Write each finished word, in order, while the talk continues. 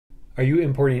Are you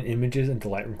importing images into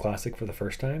Lightroom Classic for the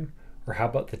first time? Or how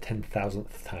about the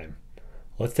 10,000th time?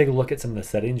 Let's take a look at some of the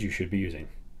settings you should be using.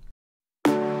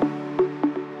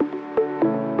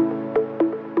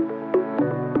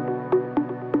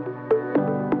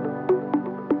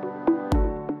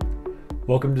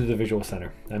 Welcome to the Visual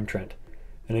Center. I'm Trent,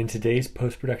 and in today's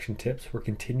post-production tips, we're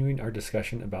continuing our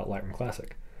discussion about Lightroom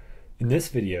Classic. In this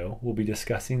video, we'll be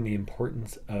discussing the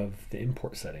importance of the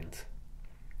import settings.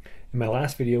 In my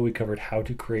last video, we covered how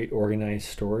to create organized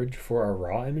storage for our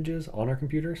raw images on our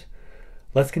computers.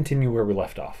 Let's continue where we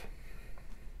left off.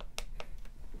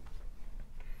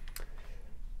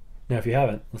 Now, if you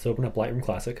haven't, let's open up Lightroom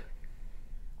Classic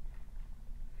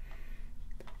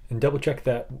and double check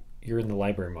that you're in the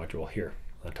library module here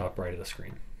on the top right of the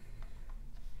screen.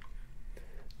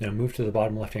 Now move to the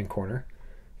bottom left-hand corner,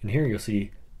 and here you'll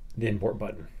see the import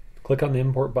button. Click on the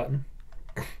import button.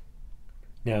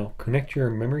 Now connect your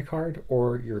memory card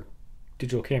or your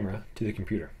digital camera to the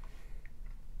computer.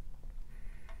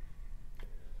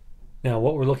 Now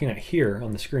what we're looking at here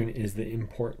on the screen is the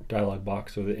import dialog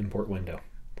box or the import window.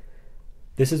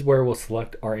 This is where we'll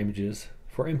select our images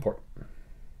for import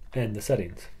and the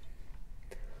settings.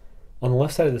 On the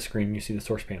left side of the screen you see the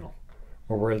source panel,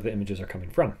 or where the images are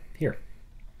coming from, here.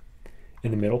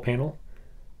 In the middle panel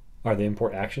are the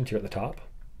import actions here at the top,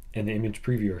 and the image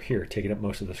previewer here taking up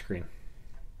most of the screen.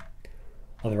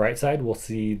 On the right side, we'll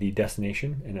see the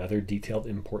destination and other detailed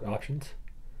import options.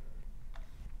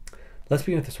 Let's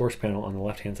begin with the source panel on the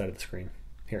left-hand side of the screen,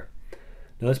 here.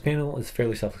 Now this panel is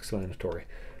fairly self-explanatory.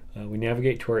 We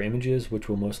navigate to our images, which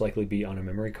will most likely be on a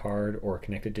memory card or a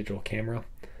connected digital camera.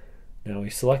 Now we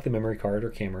select the memory card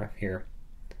or camera here,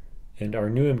 and our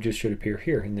new images should appear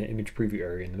here in the image preview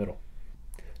area in the middle.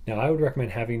 Now I would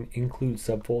recommend having include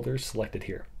subfolders selected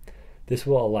here. This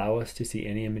will allow us to see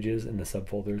any images in the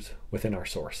subfolders within our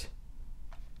source.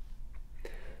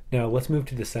 Now let's move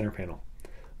to the center panel,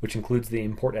 which includes the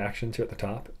import actions here at the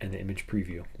top and the image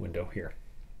preview window here.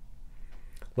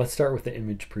 Let's start with the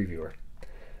image previewer.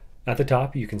 At the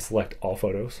top you can select all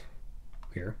photos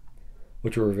here,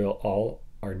 which will reveal all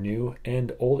our new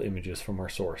and old images from our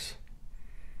source.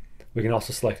 We can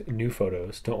also select new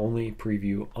photos to only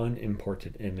preview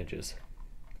unimported images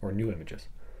or new images.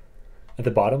 At the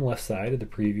bottom left side of the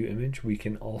preview image, we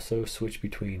can also switch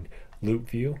between loop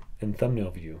view and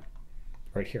thumbnail view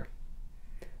right here.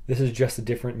 This is just a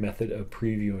different method of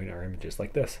previewing our images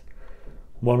like this.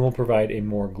 One will provide a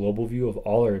more global view of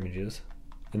all our images,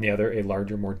 and the other a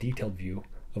larger, more detailed view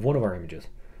of one of our images.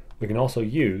 We can also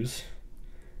use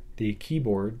the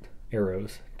keyboard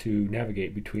arrows to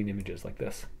navigate between images like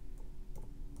this.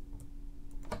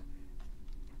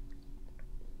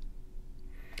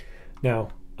 Now,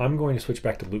 I'm going to switch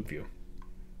back to loop view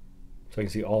so I can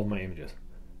see all of my images.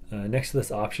 Next to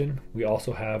this option, we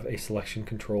also have a selection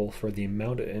control for the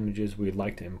amount of images we'd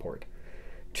like to import.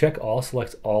 Check all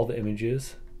selects all the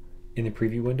images in the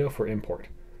preview window for import.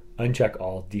 Uncheck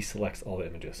all deselects all the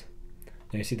images.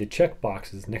 Now you see the check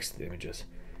boxes next to the images.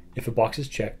 If a box is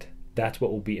checked, that's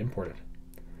what will be imported.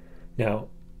 Now,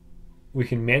 we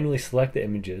can manually select the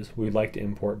images we'd like to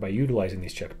import by utilizing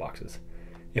these check boxes.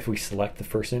 If we select the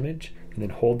first image and then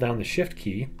hold down the Shift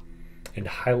key and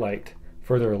highlight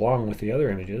further along with the other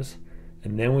images,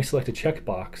 and then we select a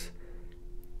checkbox,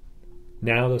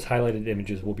 now those highlighted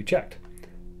images will be checked.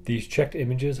 These checked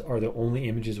images are the only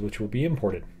images which will be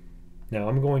imported. Now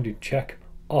I'm going to check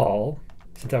all,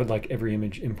 since I would like every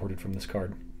image imported from this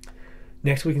card.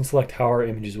 Next we can select how our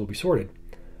images will be sorted.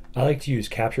 I like to use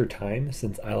capture time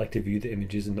since I like to view the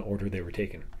images in the order they were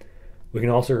taken. We can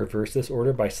also reverse this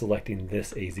order by selecting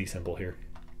this AZ symbol here.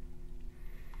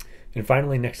 And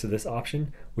finally, next to this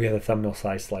option, we have the thumbnail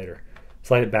size slider.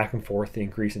 Slide it back and forth to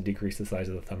increase and decrease the size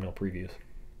of the thumbnail previews.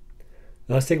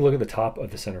 Now let's take a look at the top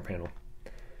of the center panel.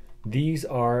 These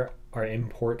are our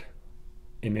import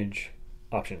image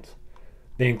options.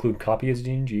 They include copy as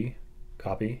DNG,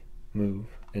 copy, move,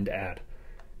 and add.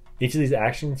 Each of these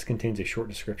actions contains a short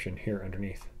description here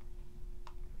underneath.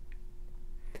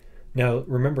 Now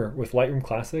remember, with Lightroom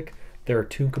Classic, there are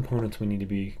two components we need to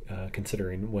be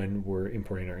considering when we're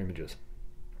importing our images.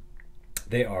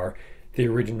 They are the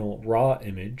original raw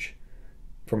image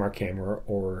from our camera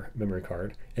or memory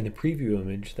card and the preview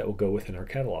image that will go within our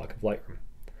catalog of Lightroom.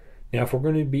 Now if we're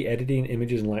going to be editing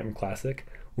images in Lightroom Classic,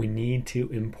 we need to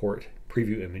import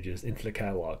preview images into the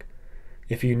catalog.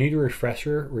 If you need a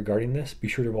refresher regarding this, be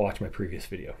sure to watch my previous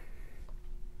video.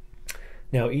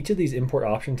 Now each of these import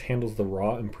options handles the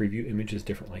raw and preview images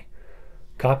differently.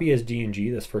 Copy as DNG,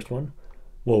 this first one,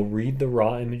 will read the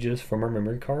raw images from our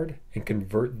memory card and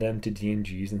convert them to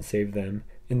DNGs and save them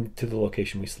into the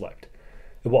location we select.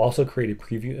 It will also create a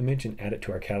preview image and add it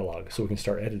to our catalog so we can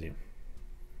start editing.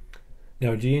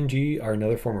 Now DNG are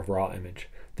another form of raw image.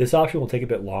 This option will take a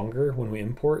bit longer when we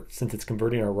import since it's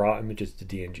converting our raw images to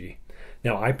DNG.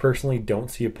 Now I personally don't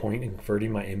see a point in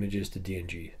converting my images to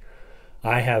DNG.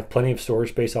 I have plenty of storage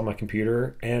space on my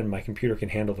computer and my computer can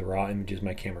handle the raw images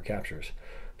my camera captures.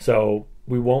 So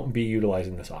we won't be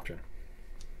utilizing this option.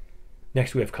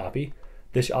 Next we have copy.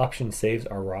 This option saves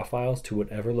our raw files to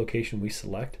whatever location we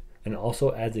select and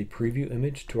also adds a preview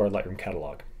image to our Lightroom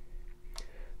catalog.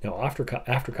 Now after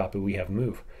copy we have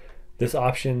move. This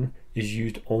option is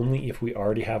used only if we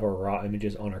already have our raw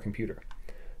images on our computer.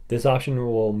 This option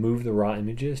will move the raw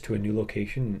images to a new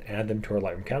location and add them to our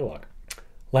Lightroom catalog.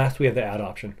 Last we have the add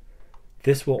option.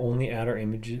 This will only add our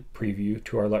image preview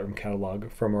to our Lightroom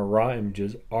catalog from our raw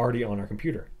images already on our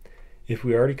computer. If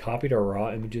we already copied our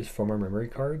raw images from our memory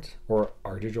cards or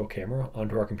our digital camera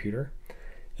onto our computer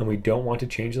and we don't want to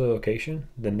change the location,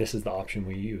 then this is the option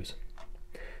we use.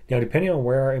 Now depending on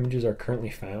where our images are currently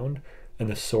found and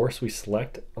the source we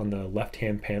select on the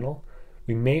left-hand panel,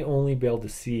 we may only be able to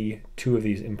see two of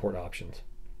these import options.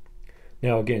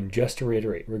 Now again, just to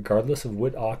reiterate, regardless of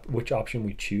which option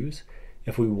we choose,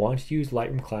 if we want to use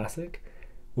Lightroom Classic,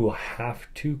 we will have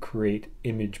to create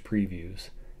image previews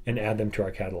and add them to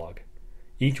our catalog.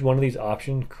 Each one of these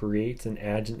options creates and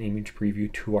adds an image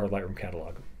preview to our Lightroom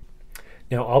catalog.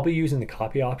 Now I'll be using the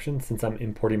copy option since I'm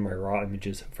importing my raw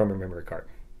images from a memory card.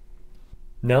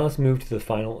 Now let's move to the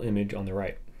final image on the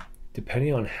right.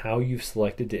 Depending on how you've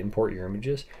selected to import your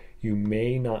images, you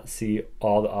may not see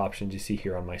all the options you see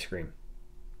here on my screen.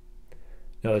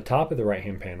 Now at the top of the right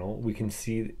hand panel, we can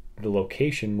see the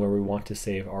location where we want to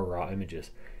save our raw images.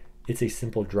 It's a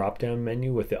simple drop down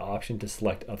menu with the option to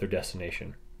select other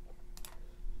destination.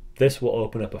 This will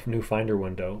open up a new Finder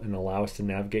window and allow us to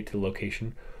navigate to the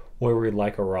location where we'd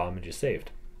like our raw images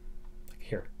saved, like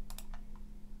here.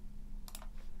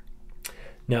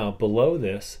 Now below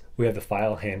this, we have the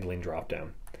file handling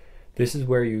dropdown. This is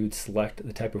where you would select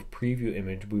the type of preview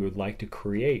image we would like to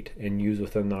create and use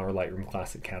within our Lightroom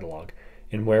Classic catalog,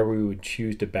 and where we would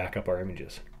choose to back up our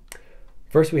images.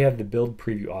 First we have the build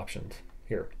preview options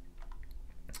here.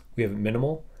 We have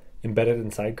minimal, embedded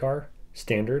in sidecar,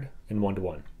 standard, and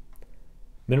one-to-one.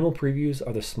 Minimal previews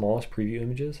are the smallest preview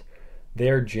images. They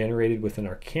are generated within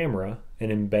our camera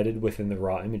and embedded within the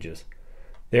raw images.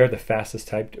 They are the fastest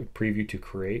type of preview to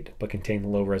create, but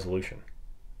contain low resolution.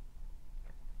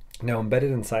 Now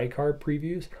embedded in sidecar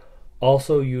previews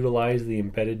also utilize the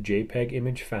embedded JPEG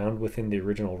image found within the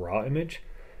original raw image.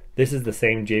 This is the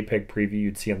same JPEG preview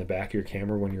you'd see on the back of your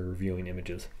camera when you're reviewing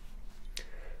images.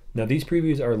 Now these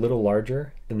previews are a little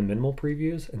larger than the minimal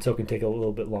previews and so can take a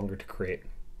little bit longer to create.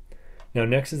 Now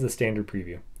next is the standard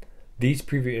preview. These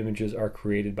preview images are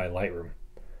created by Lightroom.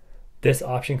 This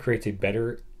option creates a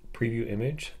better preview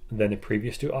image than the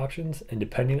previous two options, and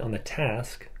depending on the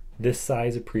task, this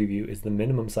size of preview is the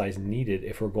minimum size needed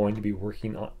if we're going to be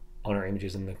working on our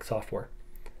images in the software.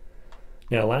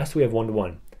 Now last we have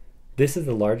one-to-one. This is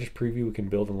the largest preview we can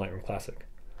build in Lightroom Classic.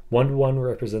 One-to-one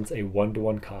represents a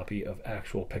one-to-one copy of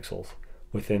actual pixels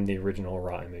within the original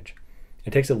raw image.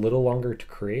 It takes a little longer to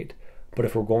create, but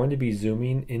if we're going to be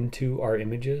zooming into our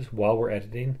images while we're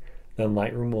editing, then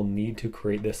Lightroom will need to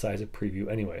create this size of preview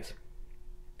anyways.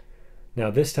 Now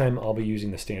this time I'll be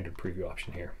using the standard preview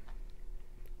option here.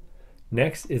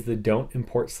 Next is the Don't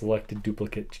Import Selected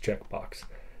Duplicates checkbox.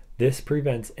 This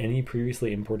prevents any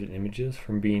previously imported images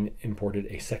from being imported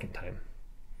a second time.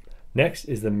 Next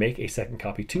is the Make a Second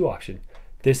Copy To option.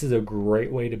 This is a great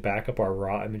way to back up our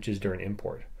raw images during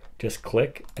import. Just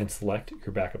click and select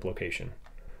your backup location.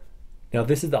 Now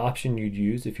this is the option you'd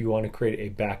use if you want to create a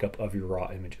backup of your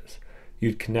raw images.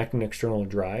 You'd connect an external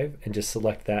drive and just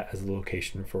select that as the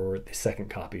location for the second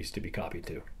copies to be copied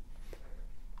to.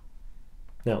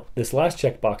 Now, this last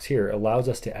checkbox here allows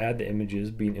us to add the images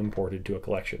being imported to a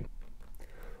collection.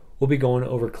 We'll be going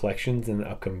over collections in an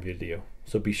upcoming video,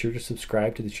 so be sure to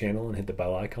subscribe to the channel and hit the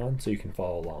bell icon so you can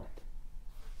follow along.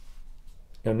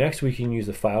 Now next we can use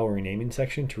the file renaming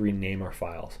section to rename our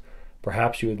files.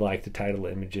 Perhaps you would like to title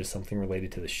the images something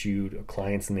related to the shoot, a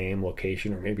client's name,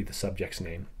 location, or maybe the subject's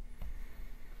name.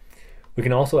 We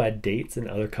can also add dates and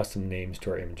other custom names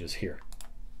to our images here.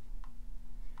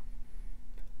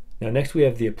 Now next we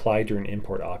have the Apply During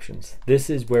Import options. This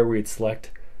is where we'd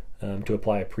select to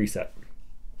apply a preset.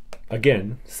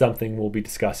 Again, something we'll be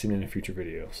discussing in a future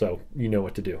video, so you know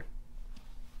what to do.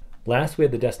 Last we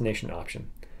have the Destination option.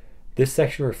 This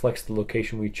section reflects the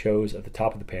location we chose at the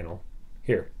top of the panel,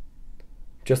 here.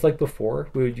 Just like before,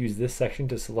 we would use this section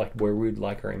to select where we would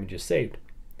like our images saved.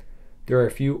 There are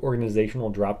a few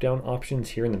organizational drop-down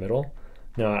options here in the middle.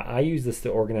 Now I use this to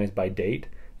organize by date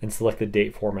and select the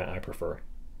date format I prefer.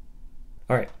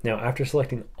 All right, now after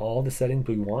selecting all the settings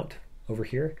we want over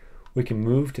here, we can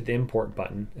move to the import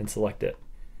button and select it.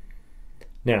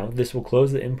 Now this will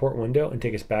close the import window and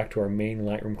take us back to our main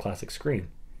Lightroom Classic screen.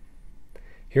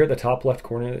 Here at the top left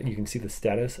corner, you can see the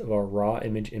status of our raw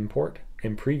image import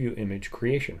and preview image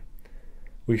creation.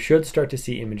 We should start to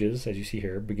see images, as you see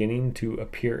here, beginning to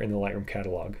appear in the Lightroom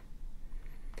catalog.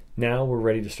 Now we're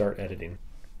ready to start editing.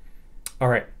 All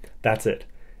right, that's it.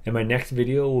 In my next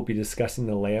video, we'll be discussing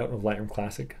the layout of Lightroom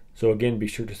Classic, so again, be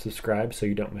sure to subscribe so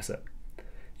you don't miss it.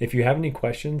 If you have any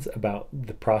questions about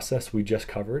the process we just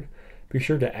covered, be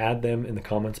sure to add them in the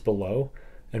comments below,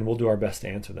 and we'll do our best to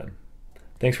answer them.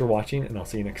 Thanks for watching, and I'll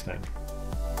see you next time.